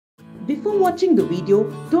Before watching the video,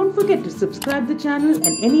 don't forget to subscribe the channel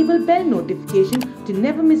and enable bell notification to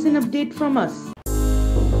never miss an update from us.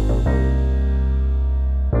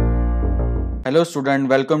 Hello student,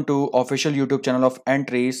 welcome to official YouTube channel of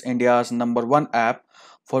Entries, India's #1 app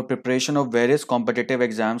for preparation of various competitive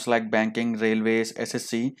exams like banking, railways,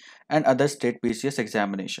 SSC and other state PCS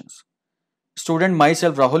examinations. Student,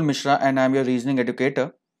 myself Rahul Mishra and I am your reasoning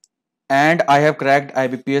educator, and I have cracked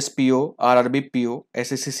IBPS PO, RRB PO,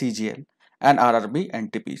 SSC CGL and RRB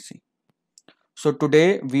NTPC. So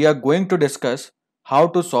today we are going to discuss how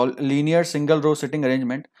to solve linear single row sitting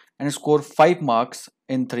arrangement and score 5 marks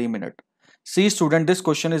in 3 minutes. See student, this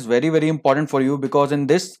question is very important for you because in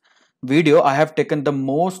this video I have taken the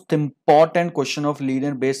most important question of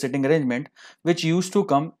linear based sitting arrangement which used to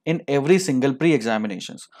come in every single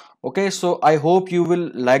pre-examinations. Okay, so I hope you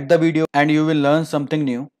will like the video and you will learn something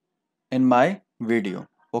new in my video.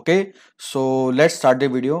 Okay, so let's start the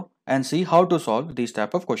video and see how to solve these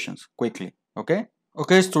type of questions quickly. Okay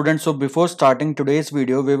students, so before starting today's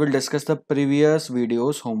video we will discuss the previous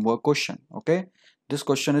video's homework question. Okay, this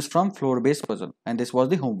question is from floor based puzzle and this was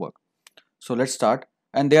the homework. So let's start.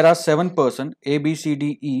 And there are 7 persons A, B, C,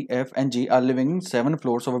 D, E, F and G are living in 7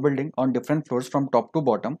 floors of a building on different floors from top to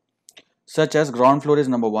bottom, such as ground floor is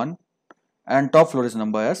number 1 and top floor is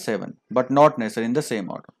number as 7, but not necessarily in the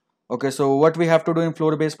same order. Okay, so what we have to do in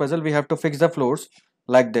floor based puzzle, we have to fix the floors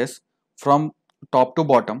like this from top to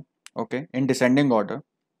bottom, okay, in descending order,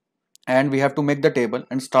 and we have to make the table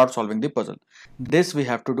and start solving the puzzle. This we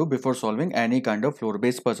have to do before solving any kind of floor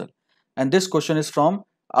based puzzle. And this question is from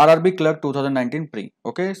RRB Clerk 2019 pre.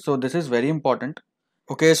 Okay, so this is very important.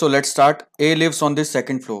 Okay, so let's start. A lives on the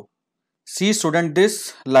second floor. See student,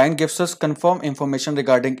 this line gives us confirm information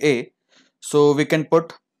regarding A. So we can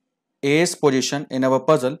put A's position in our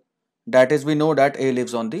puzzle. That is, we know that A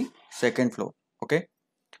lives on the second floor. Okay.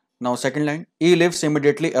 Now second line, E lives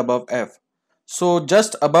immediately above F. So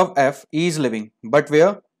just above F, E is living. But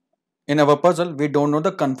where? In our puzzle, we don't know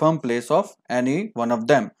the confirmed place of any one of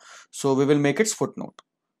them. So we will make its footnote.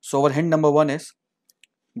 So our hint number 1 is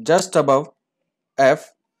just above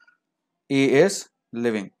F, E is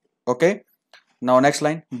living. Okay. Now next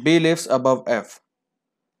line, B lives above F.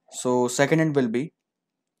 So second hint will be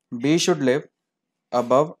B should live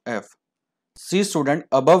above F. See student,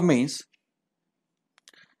 above means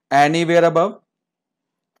anywhere above,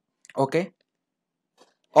 okay,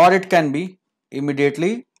 or it can be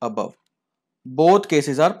immediately above. Both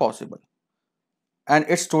cases are possible and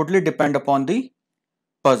it's totally depend upon the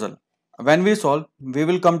puzzle. When we solve, we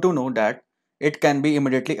will come to know that it can be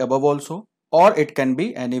immediately above also or it can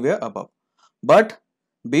be anywhere above, but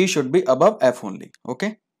B should be above F only.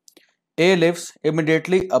 Okay. A lives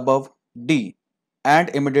immediately above D and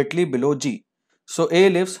immediately below G. So A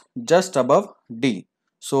lives just above D.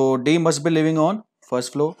 So D must be living on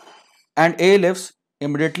first floor, and A lives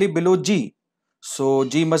immediately below G. So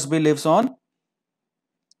G must be lives on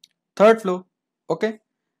third floor. Okay.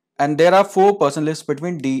 And there are 4 person lives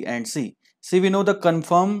between D and C. See, we know the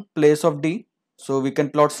confirmed place of D. So we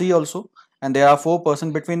can plot C also. And there are 4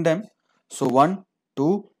 person between them. So 1,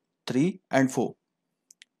 2, 3 and 4.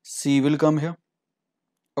 C will come here.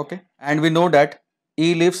 Okay. And we know that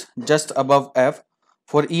E lives just above F.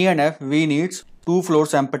 For E and F, we need 2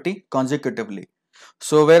 floors empty consecutively.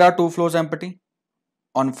 So where are 2 floors empty?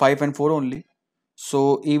 On 5 and 4 only.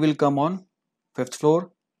 So E will come on 5th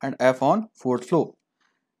floor and F on 4th floor.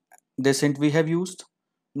 This hint we have used.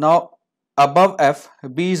 Now above F,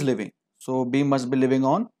 B is living. So B must be living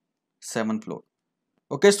on 7th floor.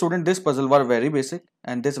 Okay student, this puzzle was very basic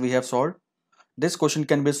and this we have solved. This question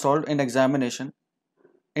can be solved in examination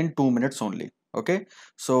in 2 minutes only. Okay,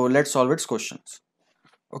 so let's solve its questions.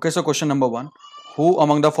 Okay, so question number 1, who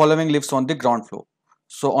among the following lives on the ground floor?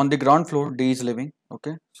 So on the ground floor, D is living.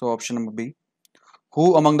 Okay, so option number B.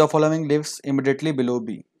 Who among the following lives immediately below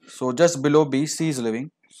B? So just below B, C is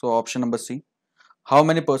living. So option number C. How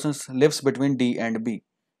many persons lives between D and B?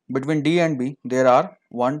 Between D and B, there are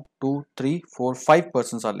 1, 2, 3, 4, 5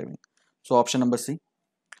 persons are living. So option number C.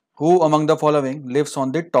 Who among the following lives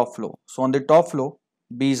on the top floor? So on the top floor,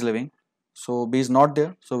 B is living. So B is not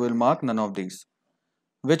there. So we'll mark none of these.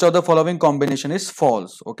 Which of the following combination is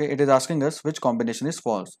false? Okay, it is asking us which combination is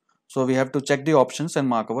false. So we have to check the options and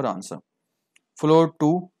mark our answer. Floor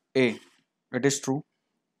 2A, it is true.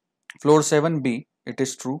 Floor 7B, it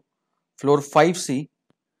is true. Floor 5C,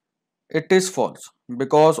 it is false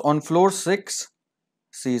because on floor 6,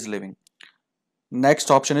 C is living. Next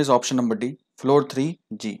option is option number D, floor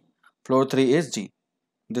 3G. Floor 3 is G.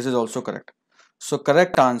 This is also correct. So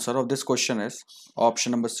correct answer of this question is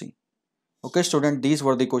option number C. Okay student, these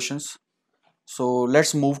were the questions. So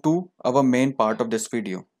let's move to our main part of this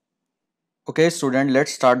video. Okay student,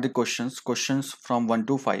 let's start the questions from 1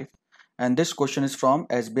 to 5, and this question is from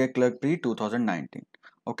SBI Clerk Pre 2019.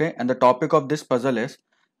 Okay, and the topic of this puzzle is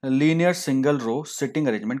linear single row sitting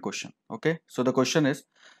arrangement question. Okay, so the question is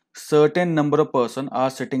certain number of person are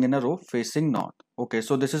sitting in a row facing north. Okay,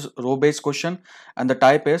 so this is row based question, and the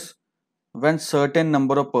type is when certain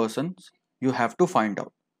number of persons you have to find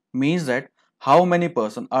out, means that how many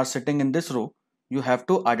person are sitting in this row, you have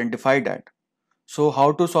to identify that. So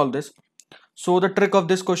how to solve this? So the trick of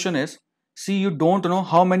this question is, see, you don't know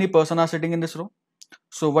how many person are sitting in this row.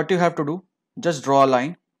 So what you have to do, just draw a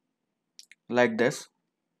line like this.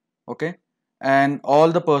 Okay, and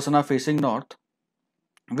all the person are facing north,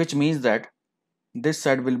 which means that this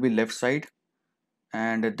side will be left side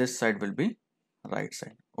and this side will be right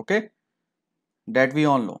side. Okay, that we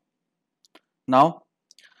all know. Now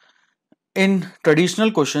in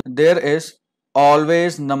traditional question, there is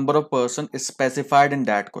always number of person is specified in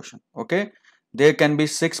that question. Okay, there can be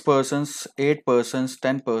 6 persons, 8 persons,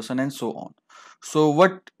 10 person, and so on. So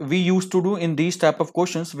what we used to do in these type of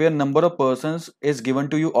questions where number of persons is given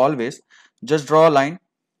to you, always just draw a line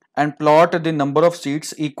and plot the number of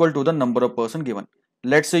seats equal to the number of person given.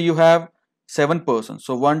 Let's say you have 7 persons,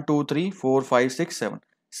 so 1 2 3 4 5 6 7,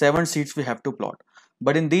 7 seats we have to plot.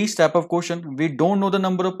 But in these type of question we don't know the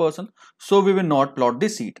number of person, so we will not plot the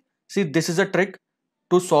seat. See, this is a trick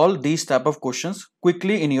to solve these type of questions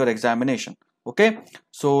quickly in your examination. Okay,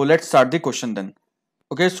 so let's start the question then.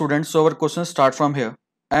 Okay students, so our question start from here.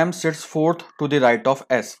 M sits fourth to the right of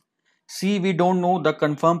S. See, we don't know the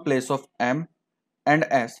confirmed place of M and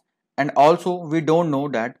S, and also we don't know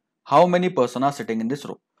that how many person are sitting in this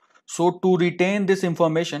row. So to retain this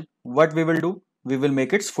information, what we will do, we will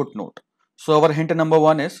make its footnote. So our hint number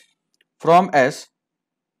 1 is from S,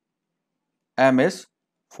 M is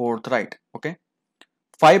fourth right. Okay,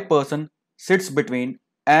 5 person sits between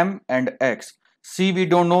M and X. See, we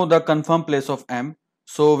don't know the confirmed place of M,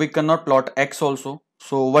 so we cannot plot X also.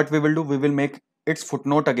 So what we will do, we will make its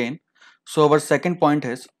footnote again. So our second point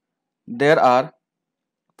is there are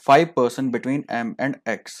 5% between M and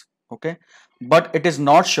X. Okay, but it is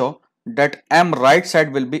not sure that M right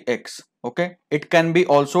side will be X. Okay, it can be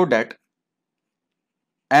also that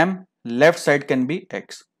M left side can be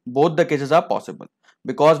X. Both the cases are possible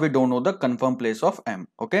because we don't know the confirmed place of M.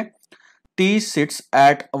 Okay, T sits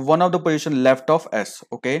at one of the position left of S.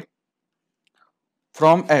 Okay,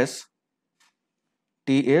 from S,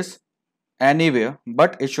 T is anywhere,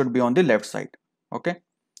 but it should be on the left side. Okay,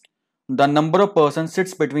 the number of persons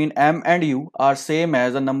sits between M and U are same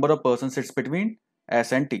as the number of persons sits between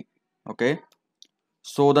S and T. Okay,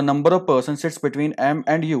 so the number of persons sits between M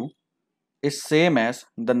and U is same as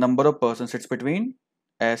the number of persons sits between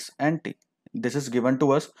S and T. This is given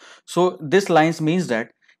to us. So this lines means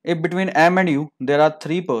that if between M and U there are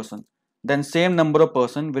 3 persons, then same number of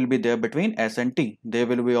person will be there between S and T. There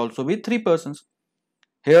will be also be 3 persons.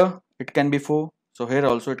 Here it can be 4. So here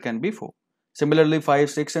also it can be 4. Similarly 5,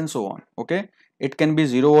 6 and so on. Okay, it can be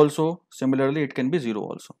 0 also. Similarly it can be 0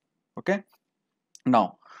 also. Okay,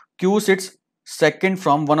 now Q sits second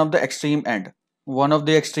from one of the extreme end. One of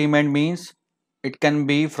the extreme end means it can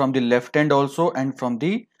be from the left end also and from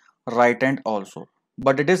the right end also,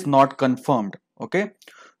 but it is not confirmed. Okay,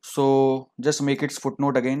 so just make its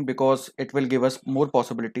footnote again because it will give us more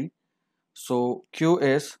possibility. So Q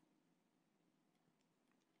is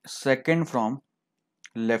second from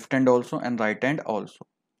left end also and right end also.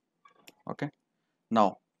 Okay,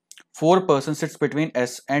 now 4 person sits between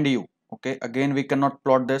S and U. Okay, again we cannot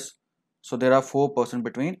plot this, so there are 4 person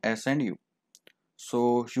between S and U.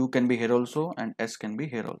 So U can be here also and S can be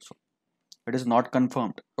here also. It is not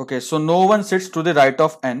confirmed. Okay, so no one sits to the right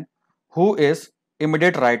of N who is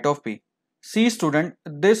immediate right of P. See student,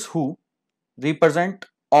 this who represent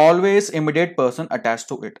always immediate person attached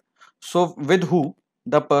to it. So with who,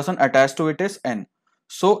 the person attached to it is N.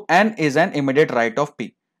 So N is an immediate right of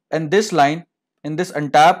P. And this line in this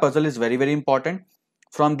entire puzzle is very very important.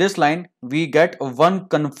 From this line we get one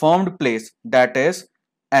confirmed place, that is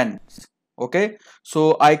N. Okay,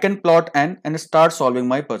 so I can plot N and start solving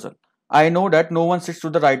my puzzle. I know that no one sits to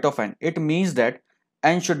the right of N. It means that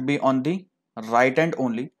N should be on the right hand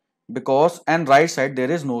only, because N right side there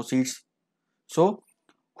is no seats. So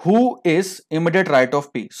who is immediate right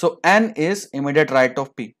of P? So N is immediate right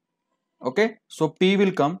of P. Okay, so P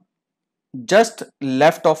will come just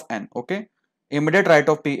left of N. Okay, immediate right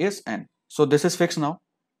of P is N. So this is fixed now.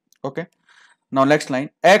 Okay, now next line,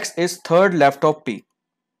 X is third left of P.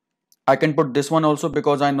 I can put this one also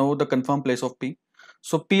because I know the confirmed place of P.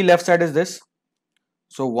 So P left side is this.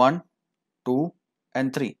 So 1, 2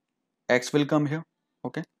 and 3. x will come here.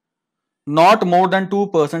 Okay, not more than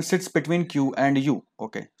 2% sits between q and u.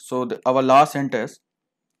 Okay, so our last hint is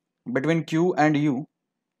between q and u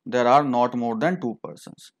there are not more than 2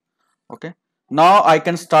 persons. Okay, now I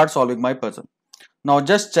can start solving my puzzle. Now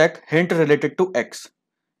just check hint related to x.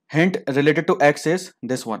 Hint related to x is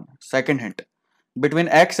this one, second hint. Between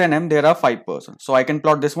x and m there are 5 persons, so I can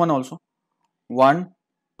plot this one also. 1,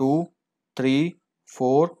 2, 3,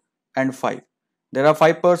 4 and 5. There are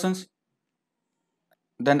 5 persons,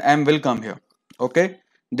 then m will come here. Okay,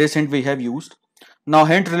 this hint we have used. Now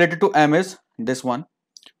hint related to m is this one,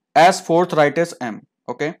 as fourth right is m.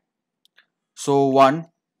 Okay, so 1,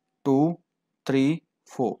 2, 3,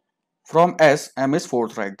 4. From s, m is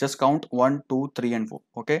fourth right. Just count 1, 2, 3 and 4.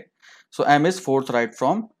 Okay, so m is fourth right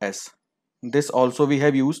from s. This also we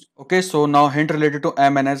have used. Okay, so now hint related to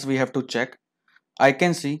m and s we have to check. I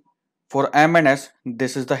can see for m and s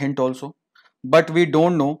this is the hint also, but we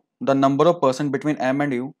don't know the number of person between m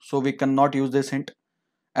and u, so we cannot use this hint.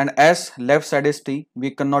 And s left side is t,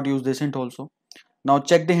 we cannot use this hint also. Now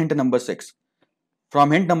check the hint number 6.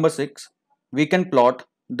 From hint number 6 we can plot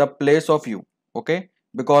the place of u. Okay,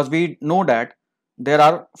 because we know that there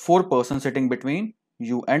are 4 persons sitting between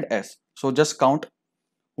u and s, so just count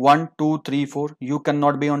 1, 2, 3, 4. You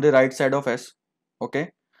cannot be on the right side of s.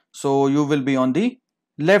 Okay, so you will be on the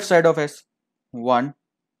left side of s. 1,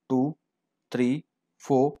 2, 3,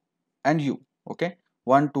 4 and u. Okay,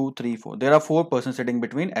 1, 2, 3, 4. There are 4 persons sitting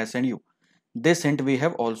between s and u. This hint we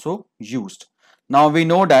have also used. Now we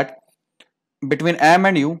know that between m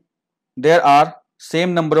and u there are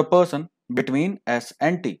same number of person between s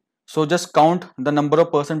and t. So just count the number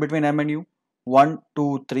of person between m and u. 1,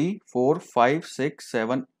 2, 3, 4, 5, 6,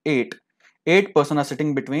 7, 8. 8 person are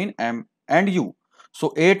sitting between m and u.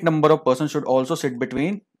 So 8 number of persons should also sit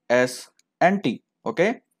between s and t.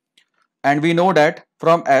 Okay, and we know that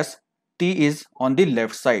from s t is on the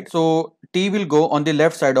left side, so t will go on the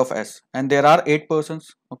left side of s, and there are 8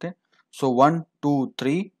 persons. Okay, so 1, 2,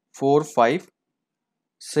 3, 4, 5,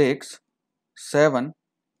 6, 7,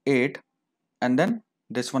 8, and then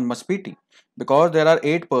this one must be t, because there are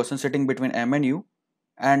 8 persons sitting between m and u,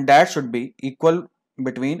 and that should be equal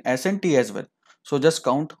between s and t as well. So just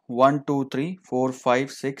count 1, 2, 3, 4,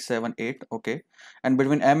 5, 6, 7, 8. Okay, and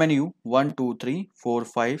between m and u 1, 2, 3, 4,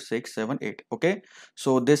 5, 6, 7, 8. Okay,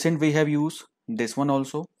 so this hint we have used, this one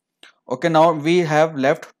also. Okay, now we have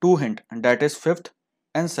left 2 hint, and that is 5th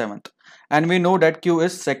and 7th, and we know that q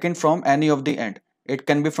is second from any of the end. It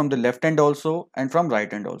can be from the left end also and from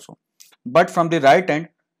right end also, but from the right end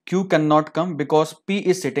q cannot come because p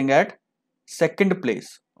is sitting at second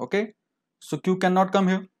place. Okay, so q cannot come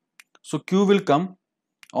here, so q will come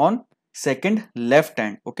on second left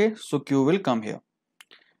hand. Okay, so q will come here.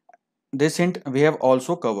 This hint we have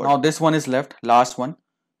also covered. Now this one is left, last one.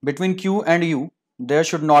 Between q and u there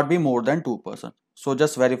should not be more than 2 persons, so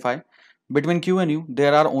just verify between q and u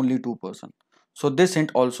there are only 2 persons. So this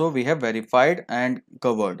hint also we have verified and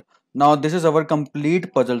covered. Now this is our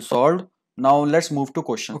complete puzzle solved. Now let's move to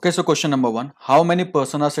question. Okay, so question number 1, how many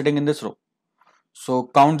persons are sitting in this row? So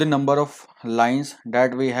count the number of lines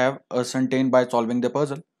that we have ascertained by solving the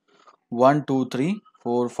puzzle. 1, 2, 3,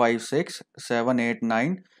 4, 5, 6, 7, 8,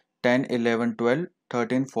 9, 10, 11, 12,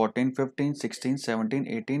 13, 14, 15, 16, 17,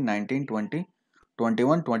 18, 19, 20,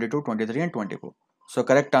 21, 22, 23 and 24. So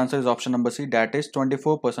correct answer is option number C, that is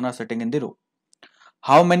 24 persons are sitting in the row.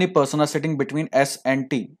 How many persons are sitting between S and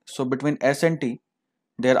T? So between S and T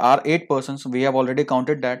there are 8 persons. We have already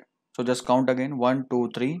counted that. So just count again 1,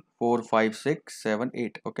 2, 3, 4, 5, 6, 7,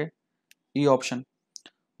 8. Okay, E option.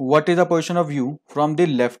 What is the position of u from the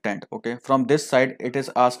left hand? Okay, from this side it is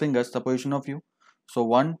asking us the position of u. So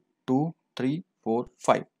 1, 2, 3, 4,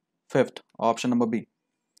 5. Fifth, option number B.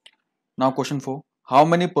 Now question 4. How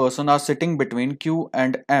many persons are sitting between Q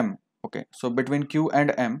and M? Okay, so between Q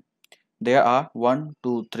and M there are 1,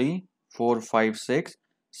 2, 3, 4, 5, 6,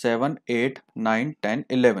 7, 8, 9, 10,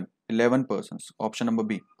 11. 11 persons. Option number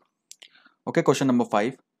B. Okay, question number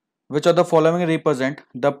 5. Which of the following represent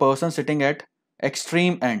the person sitting at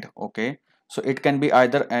extreme end? Okay, so it can be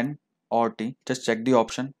either N or T. Just check the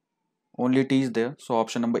option. Only T is there, so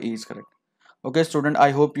option number E is correct. Okay student,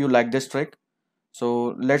 I hope you like this trick.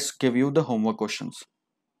 So let's give you the homework questions.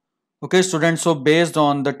 Okay students, so based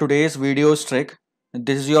on the today's video's trick,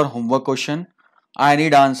 this is your homework question. I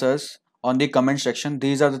need answers on the comment section.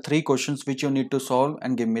 These are the 3 questions which you need to solve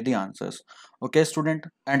and give me the answers. Okay student,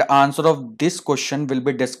 and answer of this question will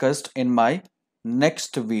be discussed in my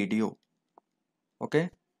next video. Okay,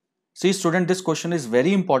 see student, this question is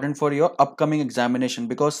very important for your upcoming examination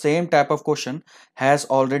because same type of question has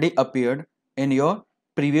already appeared in your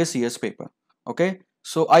previous year's paper. Okay,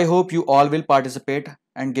 So I hope you all will participate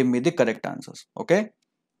and give me the correct answers. Okay,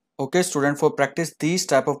 student, for practice these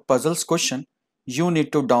type of puzzles question, you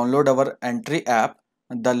need to download our Entri app.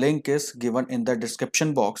 The link is given in the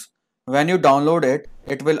description box. When you download it,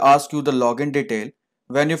 it will ask you the login detail.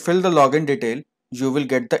 When you fill the login detail, you will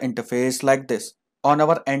get the interface like this. On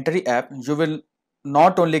our Entri app, you will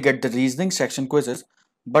not only get the reasoning section quizzes,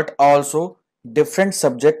 but also different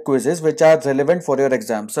subject quizzes which are relevant for your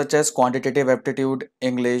exam, such as quantitative aptitude,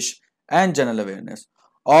 English, and general awareness.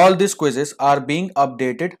 All these quizzes are being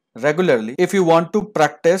updated regularly. If you want to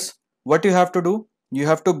practice, what you have to do? You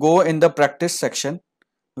have to go in the practice section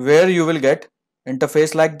where you will get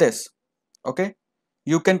interface like this. Okay,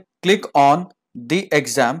 you can click on the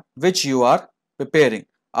exam which you are preparing.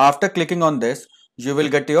 After clicking on this, you will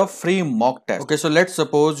get your free mock test. Okay, so let's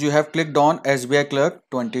suppose you have clicked on SBI Clerk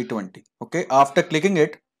 2020. Okay, after clicking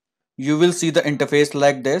it, you will see the interface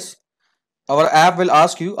like this. Our app will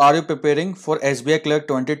ask you, are you preparing for SBI Clerk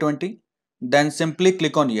 2020? Then simply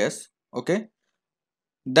click on yes. Okay.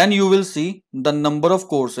 Then you will see the number of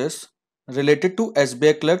courses related to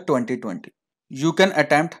SBI Clerk 2020. You can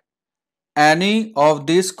attempt any of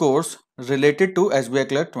these course related to SBI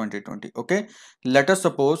Clerk 2020. Okay. Let us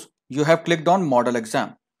suppose you have clicked on model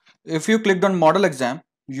exam. If you clicked on model exam,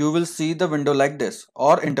 you will see the window like this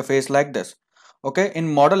or interface like this. Okay, in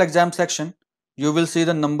model exam section, you will see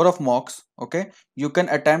the number of mocks. Okay, you can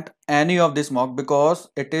attempt any of this mock because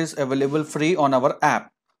it is available free on our app.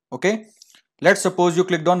 Okay, let's suppose you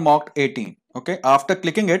clicked on mock 18. Okay, after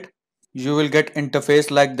clicking it, you will get interface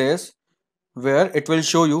like this where it will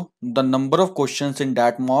show you the number of questions in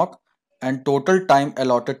that mock and total time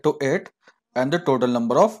allotted to it and the total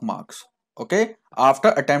number of marks. Okay, after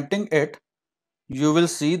attempting it, you will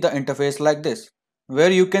see the interface like this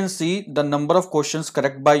where you can see the number of questions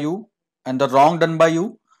correct by you and the wrong done by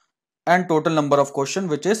you and total number of question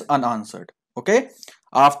which is unanswered. Okay,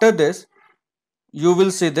 after this you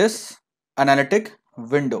will see this analytic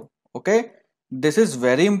window. Okay, this is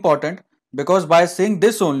very important because by seeing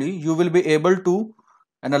this only you will be able to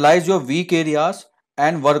analyze your weak areas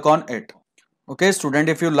and work on it. Okay, student,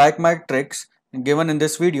 if you like my tricks given in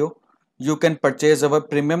this video, you can purchase our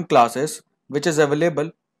premium classes which is available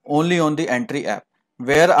only on the Entri app,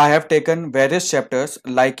 where I have taken various chapters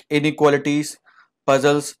like inequalities,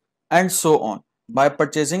 puzzles, and so on. By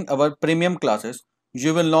purchasing our premium classes,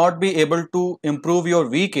 you will not be able to improve your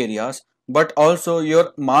weak areas, but also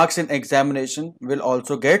your marks in examination will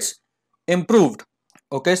also get improved.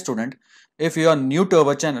 Okay, student, if you are new to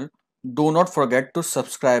our channel, do not forget to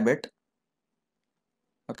subscribe it.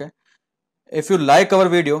 Okay, if you like our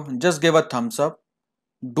video, just give a thumbs up.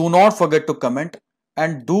 Do not forget to comment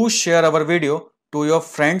and do share our video to your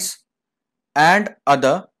friends and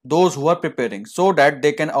other those who are preparing so that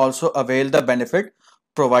they can also avail the benefit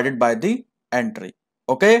provided by the Entri.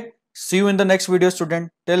 Okay, see you in the next video,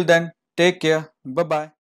 student. Till then, take care. Bye bye.